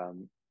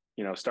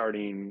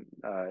starting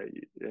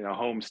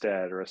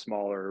homestead or a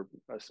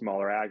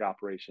smaller ag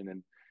operation,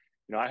 and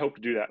I hope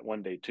to do that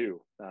one day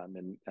too.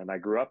 And I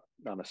grew up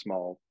on a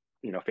small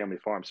family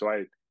farm,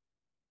 so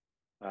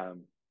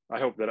um, I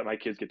hope that my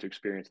kids get to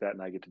experience that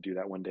and I get to do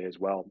that one day as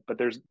well. But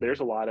there's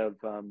a lot of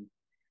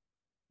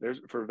there's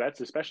for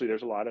vets especially,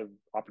 there's a lot of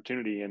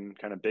opportunity in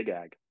kind of big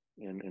ag,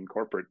 in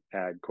corporate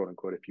ag, quote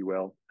unquote, if you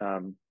will.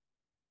 And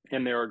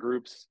there are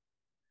groups,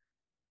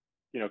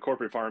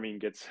 corporate farming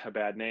gets a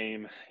bad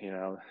name.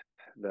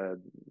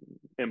 The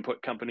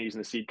input companies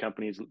and the seed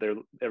companies,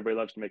 everybody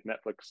loves to make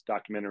Netflix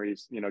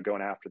documentaries,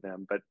 going after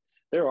them. But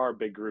there are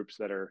big groups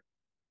that are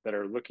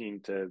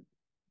looking to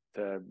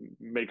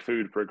make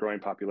food for a growing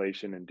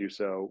population and do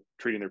so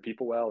treating their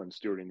people well and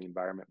stewarding the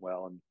environment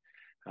well.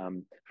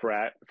 And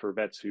for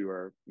vets who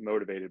are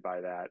motivated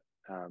by that,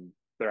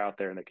 they're out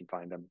there and they can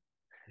find them.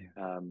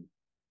 Yeah.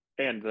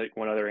 And like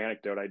one other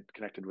anecdote, I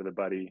connected with a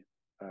buddy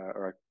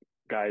or a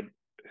guy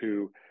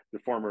who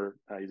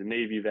he's a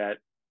Navy vet.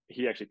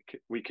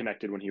 We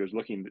connected when he was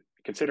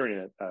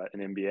considering an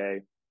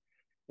MBA,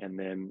 and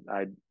then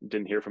I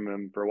didn't hear from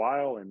him for a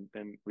while, and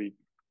then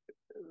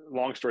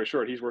long story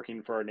short, he's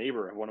working for our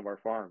neighbor at one of our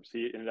farms.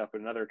 He ended up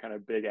in another kind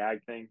of big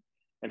ag thing,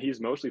 and he's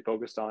mostly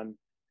focused on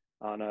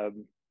a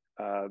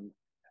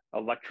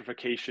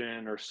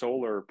electrification or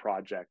solar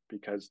project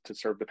because to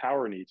serve the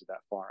power needs of that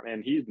farm.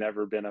 And he's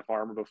never been a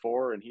farmer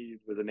before, and he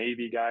was a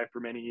Navy guy for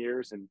many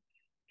years,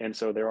 and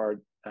so there are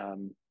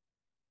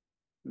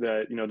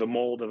the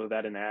mold of a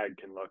vet in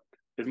ag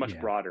is much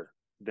Yeah. broader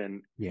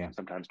than Yeah.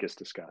 sometimes gets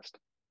discussed.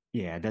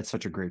 Yeah. That's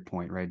such a great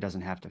point, right? It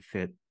doesn't have to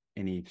fit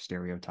any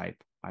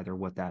stereotype, either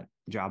what that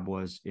job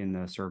was in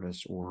the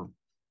service or,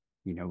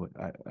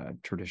 a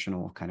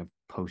traditional kind of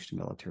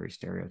post-military Yeah,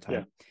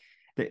 stereotype.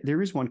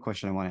 There is one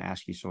question I want to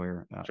ask you,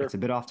 Sawyer. It's sure. a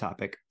bit off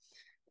topic,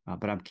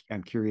 but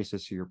I'm curious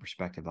as to your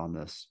perspective on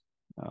this.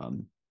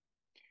 Um,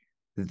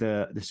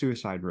 the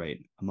suicide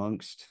rate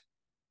amongst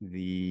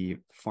the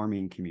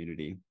farming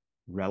community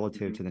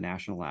relative Mm-hmm. to the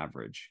national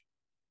average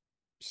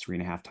is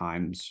 3.5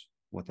 times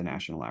what the Mm-hmm.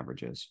 national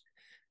average is.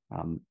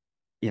 Um,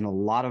 in a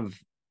lot of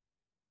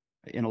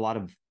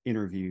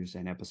interviews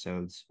and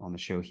episodes on the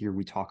show here,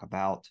 we talk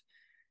about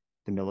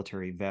the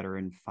military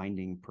veteran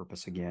finding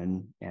purpose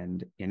again,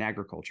 and in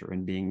agriculture,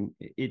 and being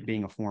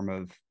a form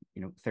of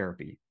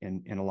therapy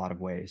in a lot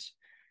of ways.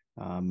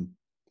 Um,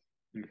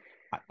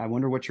 I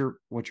wonder what your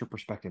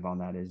perspective on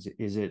that is.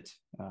 Is it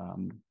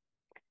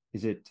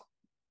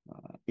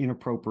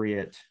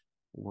inappropriate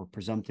or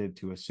presumptive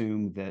to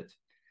assume that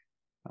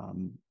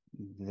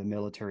the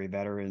military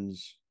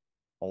veterans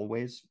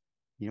always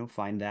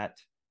find that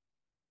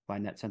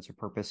sense of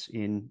purpose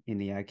in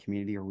the ag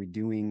community? Are we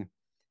doing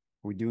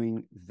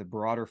the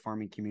broader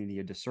farming community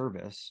a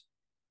disservice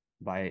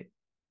by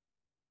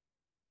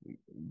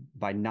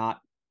not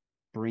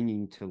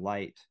bringing to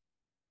light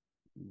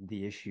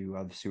the issue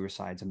of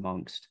suicides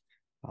amongst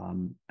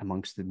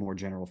the more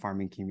general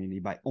farming community,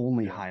 by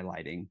only Yeah,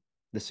 highlighting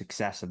the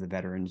success of the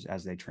veterans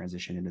as they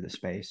transition into the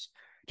space?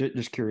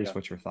 Just curious yeah,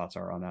 what your thoughts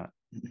are on that.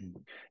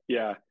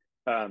 yeah.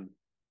 Um,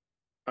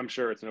 I'm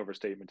sure it's an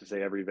overstatement to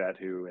say every vet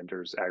who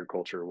enters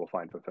agriculture will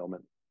find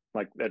fulfillment.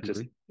 Like that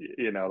just,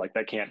 Agree. like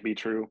that can't be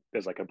true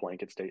as like a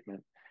blanket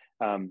statement.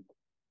 Um,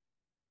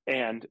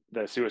 and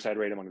the suicide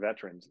rate among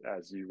veterans,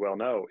 as you well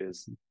know,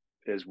 is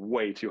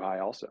way too high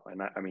also.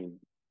 And I mean,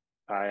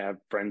 I have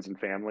friends and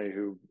family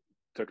who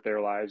took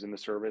their lives in the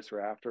service or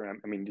after. And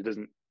I mean,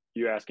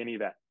 you ask any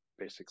vet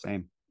basically,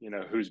 Same.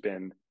 who's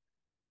been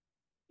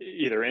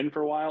either in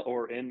for a while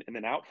or in and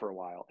then out for a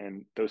while.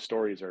 And those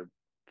stories are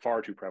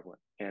far too prevalent.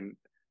 And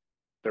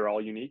they're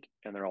all unique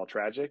and they're all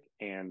tragic.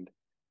 And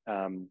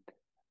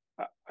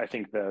I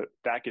think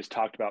that gets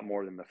talked about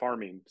more than the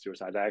farming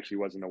suicides. I actually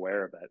wasn't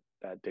aware of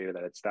that data,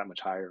 that it's that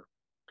much higher.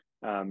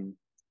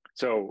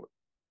 So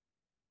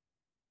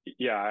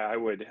yeah, I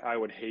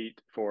would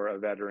hate for a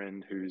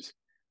veteran who's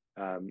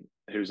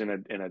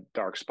in a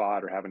dark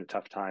spot or having a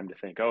tough time to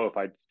think, oh, if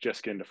I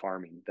just get into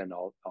farming, then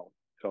it'll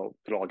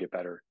all get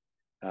better.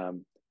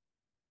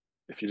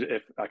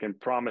 If I can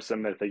promise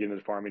them that if they get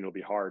into farming, it'll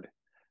be hard.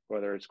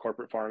 Whether it's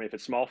corporate farming, if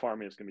it's small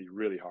farming, it's going to be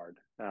really hard.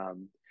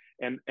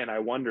 And I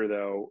wonder,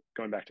 though,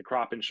 going back to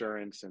crop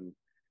insurance and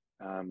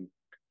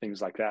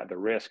things like that, the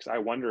risks. I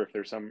wonder if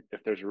there's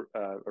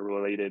a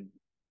related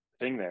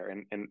thing there.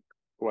 And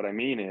what I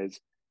mean is,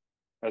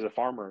 as a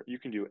farmer, you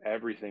can do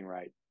everything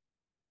right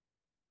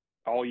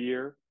all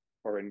year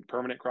or in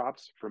permanent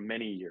crops for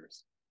many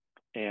years,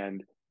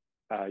 and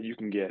you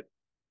can get,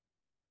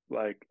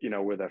 like,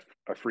 with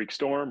a freak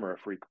storm or a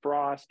freak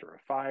frost or a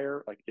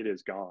fire, like, it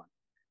is gone,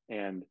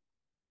 and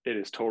it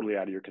is totally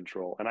out of your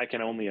control. And I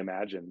can only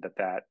imagine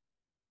that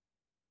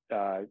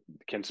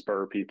can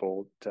spur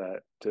people to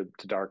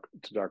dark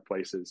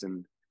places.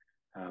 And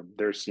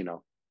there's, you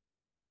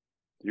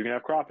can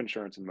have crop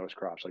insurance in most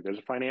crops, like there's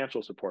a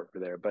financial support for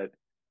there, but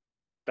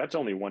that's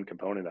only one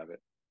component of it.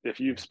 If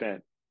you've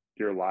spent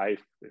your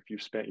life, if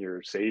you've spent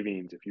your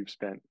savings, if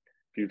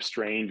you've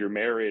strained your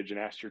marriage and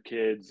asked your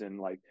kids and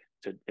like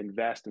to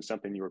invest in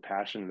something you were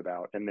passionate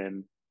about, and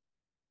then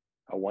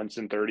a once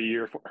in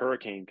 30-year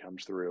hurricane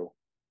comes through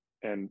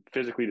and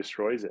physically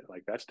destroys it,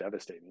 like, that's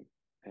devastating.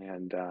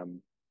 And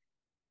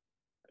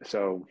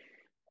so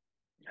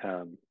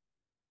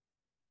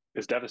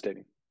it's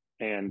devastating.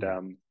 And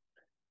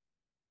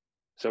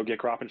so get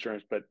crop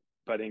insurance, but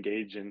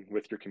engage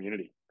with your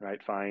community,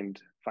 right? Find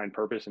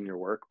purpose in your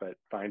work, but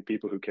find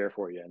people who care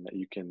for you and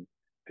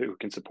who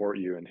can support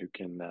you, and who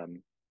can,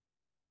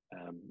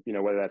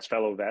 whether that's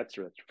fellow vets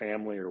or that's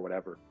family or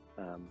whatever.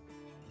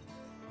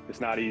 It's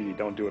not easy.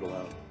 Don't do it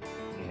alone,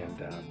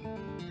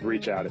 and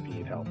reach out if you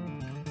need help.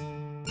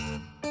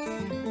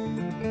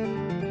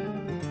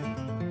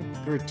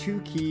 There are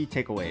two key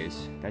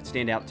takeaways that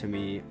stand out to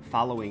me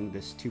following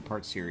this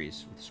two-part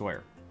series with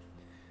Sawyer.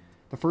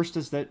 The first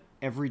is that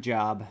every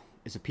job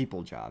is a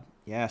people job.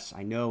 Yes,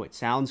 I know it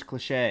sounds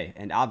cliche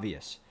and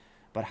obvious,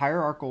 but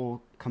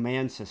hierarchical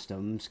command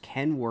systems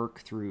can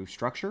work through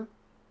structure,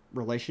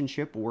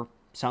 relationship, or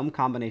some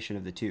combination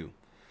of the two.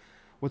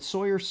 What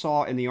Sawyer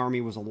saw in the Army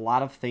was a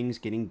lot of things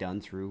getting done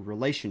through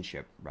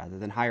relationship rather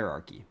than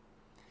hierarchy.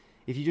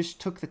 If you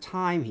just took the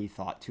time, he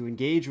thought, to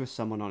engage with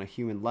someone on a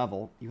human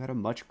level, you had a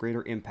much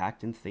greater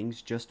impact and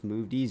things just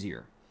moved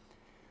easier.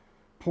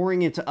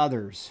 Pouring into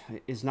others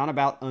is not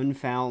about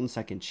unfound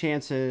second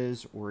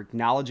chances or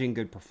acknowledging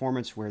good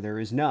performance where there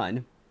is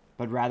none,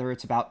 but rather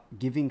it's about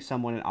giving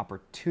someone an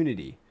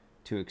opportunity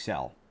to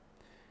excel.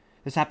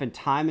 This happened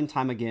time and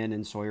time again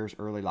in Sawyer's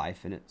early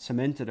life, and it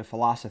cemented a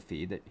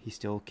philosophy that he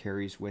still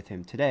carries with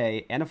him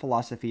today, and a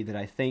philosophy that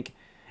I think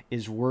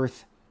is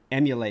worth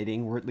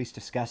emulating, or at least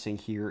discussing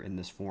here in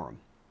this forum.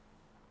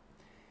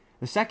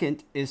 The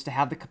second is to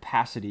have the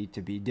capacity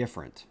to be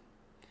different.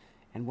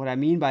 And what I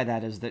mean by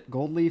that is that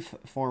Gold Leaf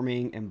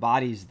Farming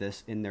embodies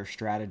this in their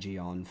strategy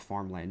on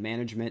farmland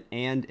management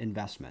and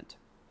investment.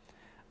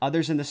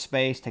 Others in the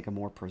space take a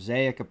more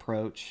prosaic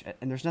approach,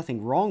 and there's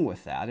nothing wrong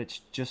with that.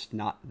 It's just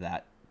not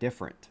that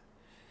different.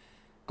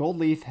 Gold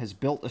Leaf has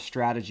built a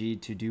strategy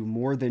to do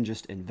more than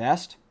just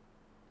invest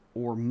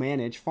or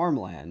manage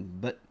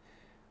farmland, but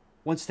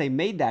once they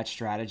made that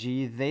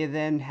strategy, they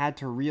then had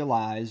to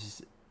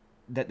realize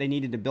that they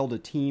needed to build a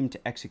team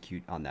to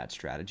execute on that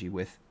strategy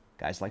with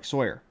guys like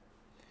Sawyer.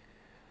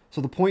 So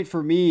the point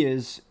for me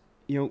is,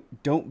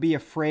 don't be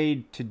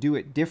afraid to do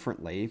it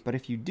differently, but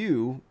if you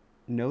do,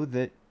 know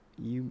that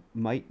you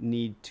might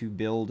need to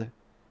build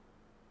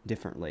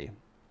differently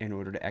in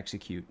order to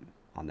execute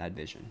on that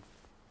vision.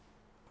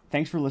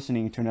 Thanks for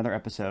listening to another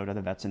episode of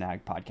the Vets and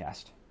Ag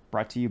podcast,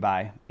 brought to you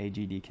by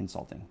AGD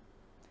Consulting.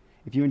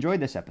 If you enjoyed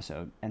this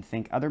episode and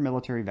think other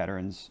military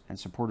veterans and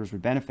supporters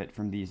would benefit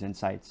from these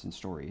insights and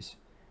stories,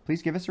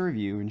 please give us a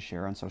review and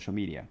share on social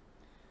media.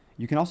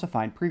 You can also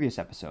find previous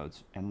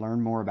episodes and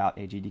learn more about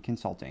AGD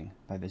Consulting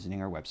by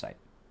visiting our website.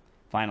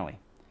 Finally,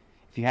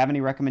 if you have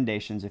any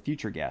recommendations of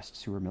future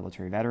guests who are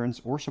military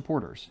veterans or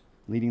supporters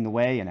leading the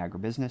way in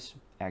agribusiness,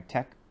 ag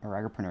tech, or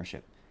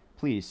agripreneurship,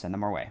 please send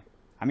them our way.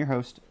 I'm your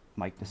host,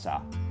 Mike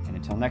DeSaw, and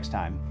until next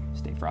time,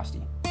 stay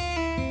frosty.